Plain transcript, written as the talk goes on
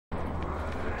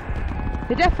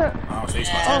They definitely. Oh, so he's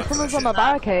Oh, someone's on my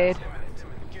barricade.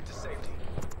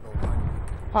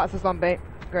 That's a zombie.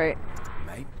 Great.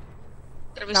 Mate.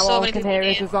 There was Now so all I many can people hear in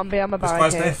is here. a zombie on my This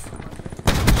guy's barricade. deaf.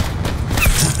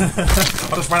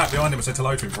 I just ran out behind him and said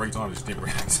hello to him 3 times, just didn't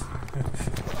react.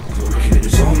 You're looking at the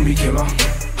zombie killer.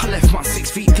 I left my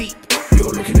 6 feet deep.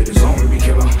 You're looking at the zombie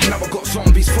killer. Now I got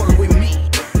zombies following me.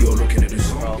 You're looking at the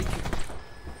zombie killer.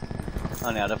 I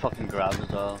only had a fucking grab as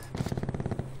well.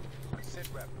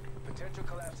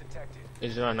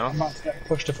 Is there enough? I'm about to get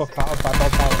pushed the fuck out of by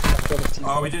Bob Howard.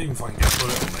 Oh, we didn't even fucking get a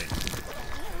bullet on me.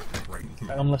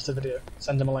 An unlisted video.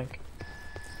 Send him a link.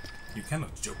 You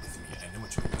cannot joke with me, I know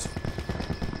what you mean.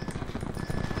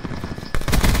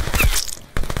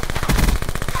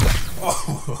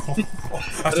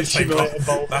 Oh, that's his team gone.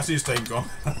 That's his team gone.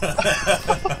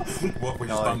 What we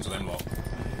just done to them lot.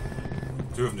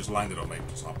 2 of them just landed on me.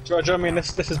 Just up. Do you want to join me in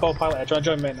this? This is Bob Pilot. Do you want to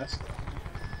join me in this?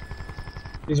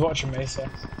 He's watching me, so.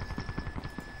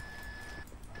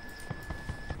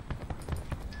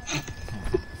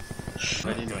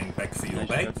 Ready, going back for your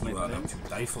bag. You are going to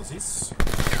die for this.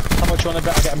 How much you want to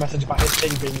bet I get a message about his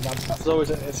ping being bad? That's always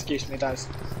an excuse me, guys.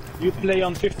 You play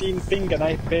on 15 ping and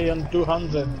I pay on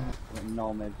 200.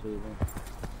 No meds either.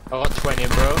 I got 20,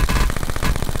 bro.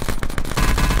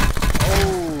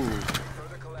 Oh!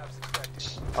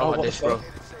 I got what this, the bro.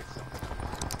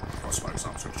 I smoke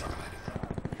some sort of chocolate.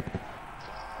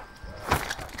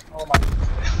 Oh my.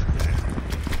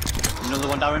 Another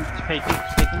one, Darren. He's peeking.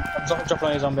 He's peeking. I'm dropping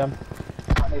on his zombie. I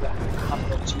need a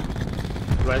handle or 2.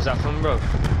 Where's that from, bro?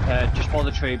 Just by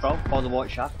the tree, bro. By the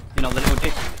white shack. You know, the little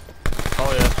dick.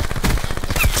 Oh, yeah.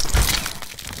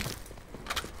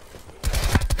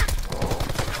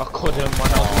 I couldn't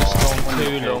when I was gone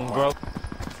too long, bro.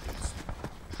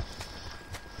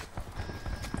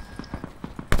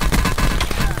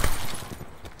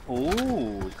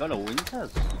 Ooh, he's got a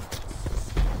Winters.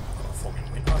 Fucking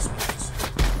Windows, please.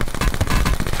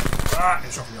 Ah,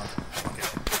 it's shot me on. Okay.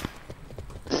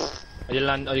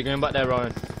 Are you going back there,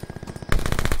 Ryan?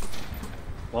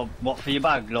 Well, what for your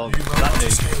bag, love? You That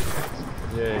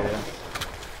dude. Yeah.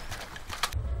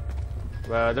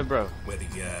 Where are they, bro? Where the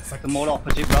The more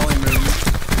opposite rowing room.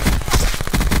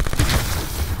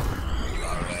 You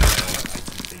are, I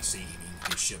think they say in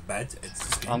English, bad at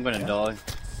this game. I'm gonna die.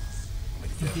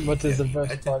 What is the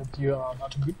first part? You are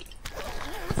not good.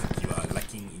 You are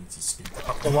lacking in this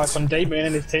The wife on Damien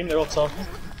and his team, they're all talking.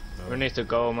 We need to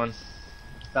go, man.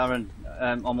 Darren,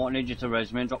 I might need you to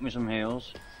res me and drop me some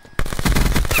heals. I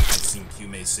think you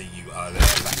may say you are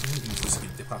lacking in the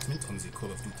skill department on the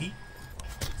Call of Duty.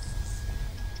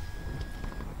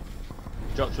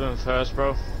 Drop to him first,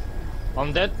 bro.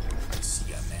 I'm dead. I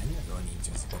see a man running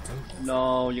into the bottom of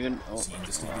No, you can. Oh. the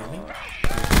industry building.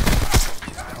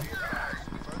 He's down.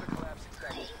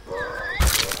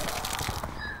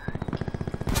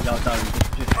 No, Darren,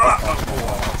 just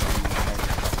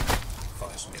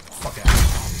Fires, get the fuck out.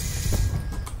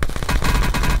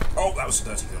 Oh, that was a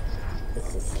dirty kill.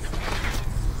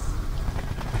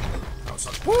 That was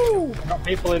such a Woo! I've got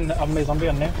people in on me zombie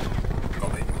on now.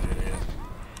 got me. Yeah.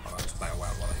 Oh, that was bang away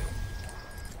while I heal.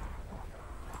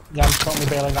 Yeah, I'm currently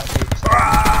bailing that dude.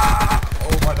 Ah!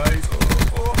 Oh my days.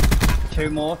 Oh.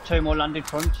 two more landed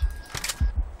front.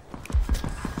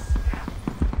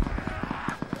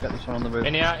 Get this one on the roof.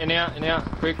 In here,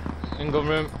 quick. In gun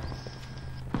room.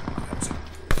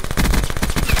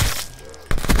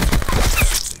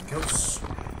 16 kills.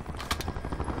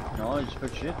 Nice,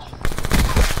 good shit.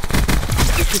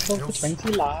 54 for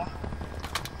 20 la.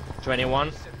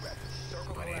 21.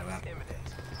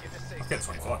 I'll get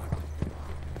 25.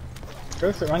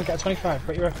 Go for it, man. Get a 25.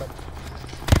 Put your effort.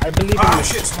 I believe in Ah, you.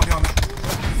 shit, somebody on me.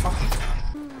 Fucking.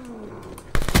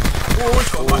 Oh, he's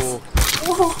got a knife.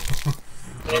 Oh.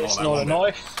 It's not a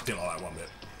knife. Didn't like that one bit.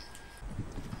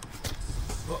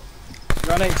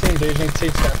 You're on 18, dude. You need 2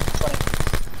 to get 20.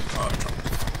 Oh, I'm in trouble.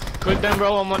 Quick then, bro.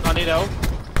 I need help.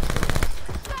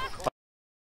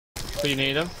 Do you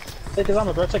need him? Take his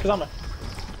ammo, bro. Take his ammo.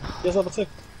 He has level 2.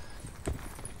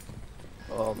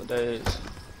 Oh, but days.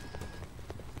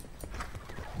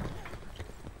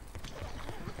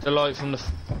 The light from the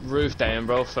roof down,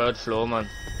 bro. 3rd floor, man.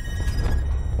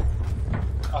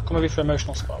 I'll come over you for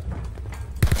emotional spot.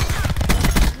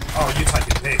 Oh, you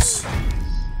taking this. I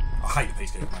hate the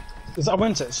piece, dude, man. Is that a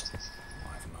Winters? I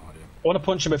have no idea. I want to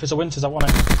punch him, but if it's a Winters, I want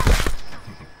it.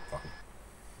 Fuck.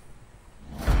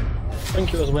 I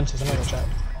think it was Winters, another check.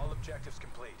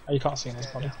 Oh, you can't see in his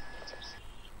body.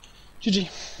 GG.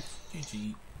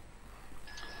 GG.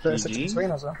 36 GG.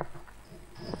 between us, though.